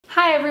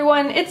Hi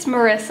everyone, it's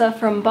Marissa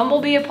from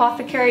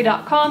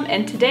BumblebeeApothecary.com,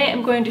 and today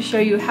I'm going to show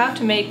you how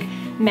to make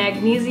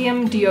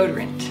magnesium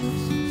deodorant.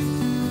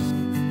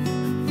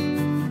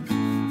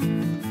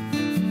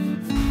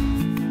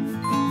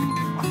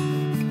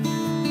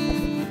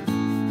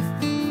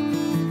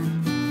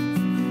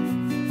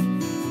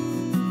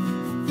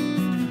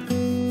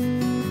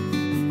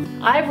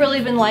 I've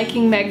really been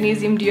liking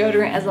magnesium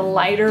deodorant as a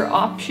lighter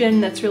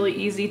option that's really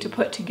easy to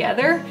put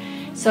together.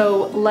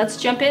 So let's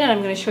jump in and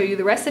I'm going to show you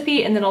the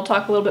recipe and then I'll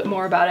talk a little bit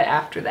more about it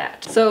after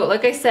that. So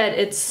like I said,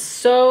 it's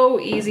so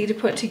easy to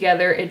put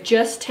together. It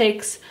just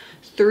takes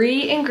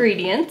 3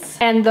 ingredients,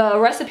 and the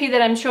recipe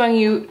that I'm showing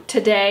you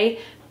today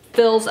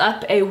fills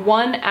up a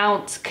 1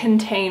 ounce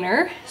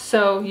container.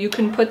 So you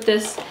can put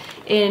this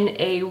in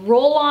a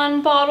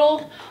roll-on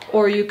bottle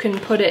or you can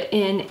put it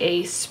in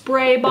a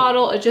spray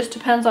bottle. It just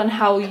depends on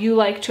how you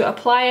like to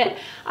apply it.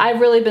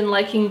 I've really been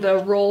liking the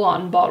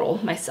roll-on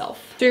bottle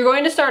myself. So you're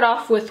going to start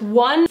off with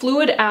 1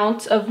 fluid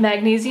ounce of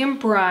magnesium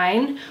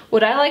brine.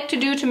 What I like to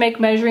do to make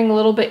measuring a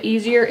little bit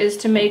easier is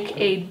to make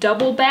a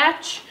double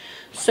batch.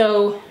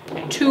 So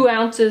 2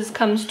 ounces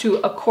comes to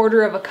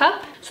 1/4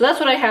 cup. So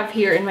that's what I have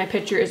here in my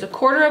picture, is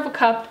 1/4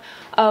 cup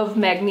of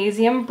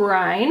magnesium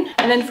brine.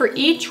 And then for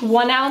each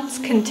 1 ounce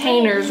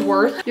container's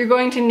worth, you're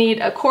going to need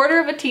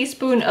 1/4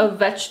 teaspoon of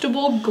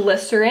vegetable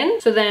glycerin.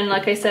 So then,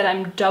 like I said,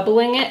 I'm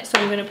doubling it. So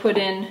I'm gonna put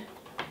in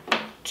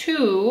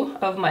 2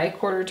 of my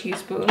 1/4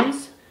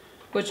 teaspoons,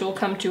 which will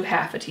come to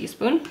 1/2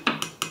 teaspoon.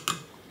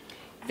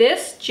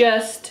 This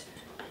just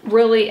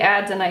really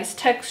adds a nice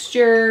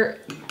texture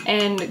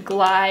and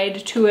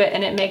glide to it,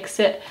 and it makes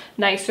it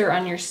nicer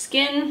on your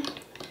skin.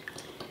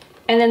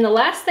 And then the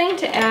last thing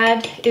to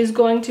add is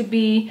going to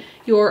be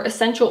your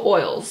essential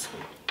oils.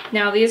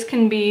 Now these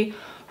can be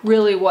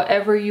really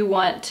whatever you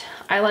want.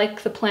 I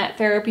like the plant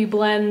therapy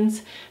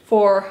blends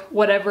for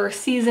whatever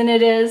season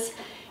it is.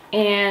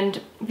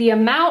 And the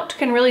amount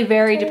can really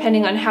vary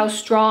depending on how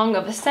strong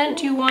of a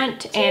scent you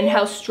want and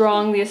how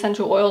strong the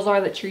essential oils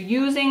are that you're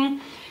using.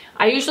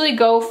 I usually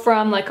go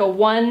from like a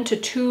 1 to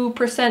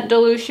 2%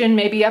 dilution,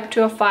 maybe up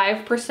to a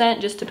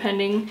 5%, just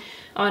depending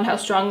on how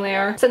strong they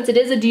are. Since it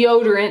is a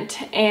deodorant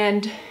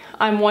and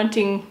I'm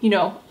wanting, you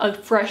know, a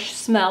fresh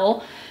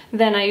smell,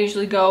 then I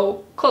usually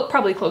go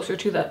probably closer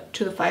to the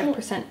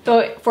 5%.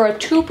 So for a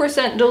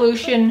 2%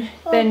 dilution,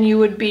 then you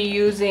would be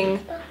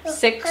using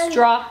 6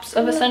 drops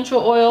of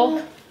essential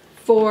oil.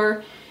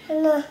 For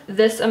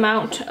this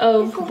amount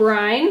of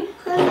brine,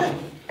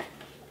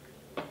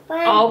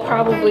 I'll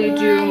probably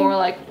do more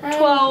like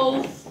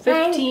 12,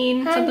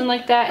 15, something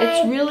like that.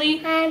 It's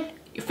really,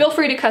 feel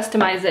free to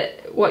customize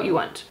it what you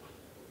want.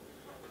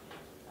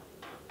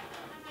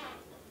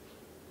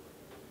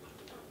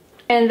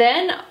 And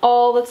then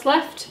all that's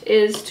left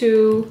is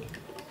to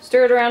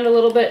stir it around a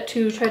little bit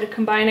to try to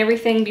combine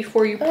everything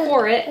before you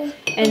pour it,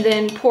 and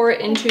then pour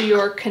it into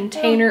your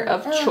container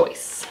of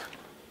choice.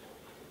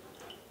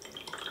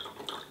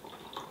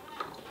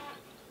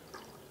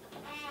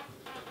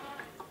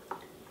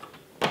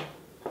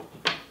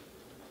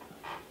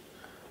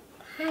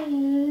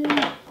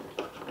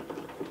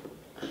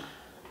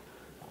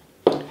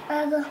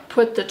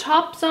 Put the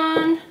tops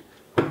on,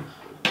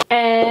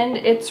 and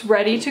it's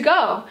ready to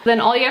go. Then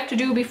all you have to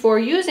do before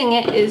using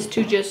it is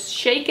to just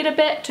shake it a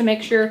bit to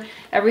make sure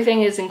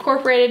everything is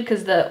incorporated,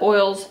 because the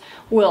oils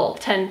will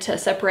tend to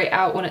separate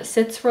out when it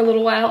sits for a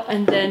little while,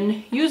 and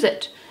then use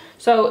it.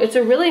 So it's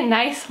a really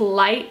nice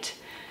light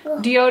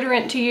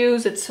deodorant to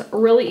use. It's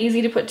really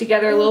easy to put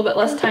together, a little bit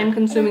less time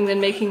consuming than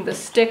making the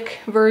stick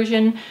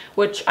version,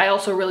 which I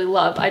also really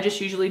love. I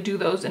just usually do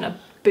those in a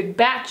big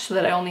batch so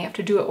that I only have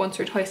to do it once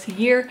or twice a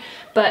year,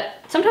 but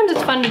sometimes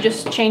it's fun to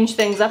just change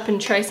things up and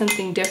try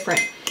something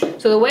different.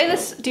 So the way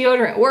this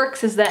deodorant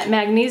works is that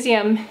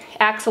magnesium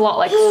acts a lot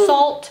like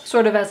salt,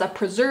 sort of as a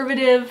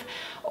preservative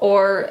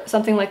or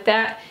something like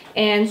that,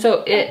 and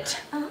so it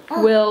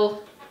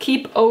will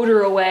keep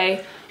odor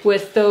away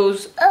with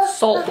those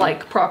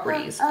salt-like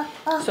properties.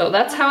 So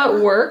that's how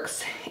it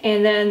works.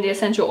 And then the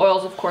essential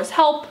oils, of course,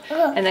 help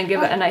and then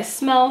give it a nice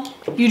smell.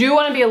 You do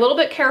want to be a little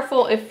bit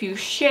careful if you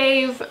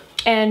shave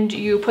and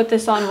you put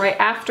this on right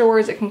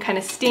afterwards. It can kind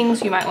of sting,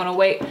 so you might want to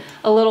wait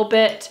a little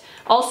bit.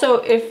 Also,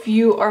 if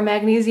you are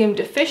magnesium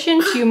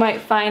deficient, you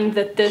might find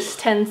that this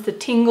tends to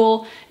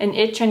tingle and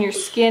itch on your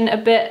skin a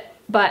bit.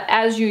 But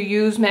as you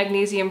use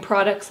magnesium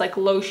products like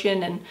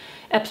lotion and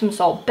Epsom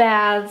salt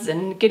baths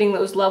and getting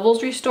those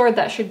levels restored,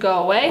 that should go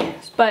away.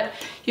 But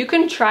you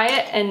can try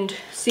it and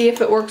see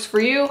if it works for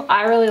you.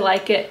 I really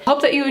like it.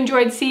 Hope that you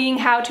enjoyed seeing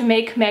how to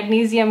make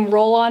magnesium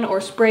roll-on or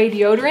spray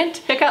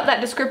deodorant. Check out that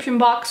description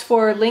box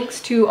for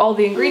links to all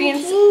the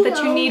ingredients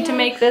that you need to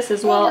make this,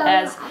 as well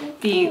as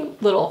the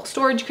little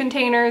storage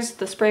containers,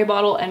 the spray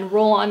bottle and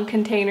roll-on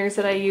containers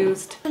that I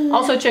used.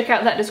 Also check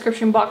out that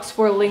description box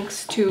for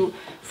links to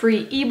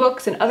free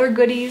ebooks and other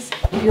goodies.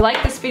 If you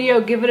like this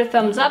video, give it a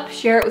thumbs up,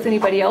 share it with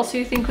anybody else who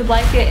you think would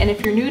like it, and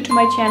if you're new to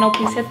my channel,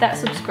 please hit that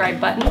subscribe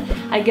button.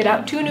 I get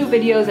out 2 new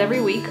videos every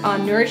week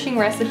on nourishing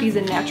recipes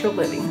and natural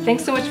living.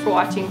 Thanks so much for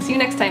watching. See you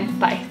next time.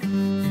 Bye.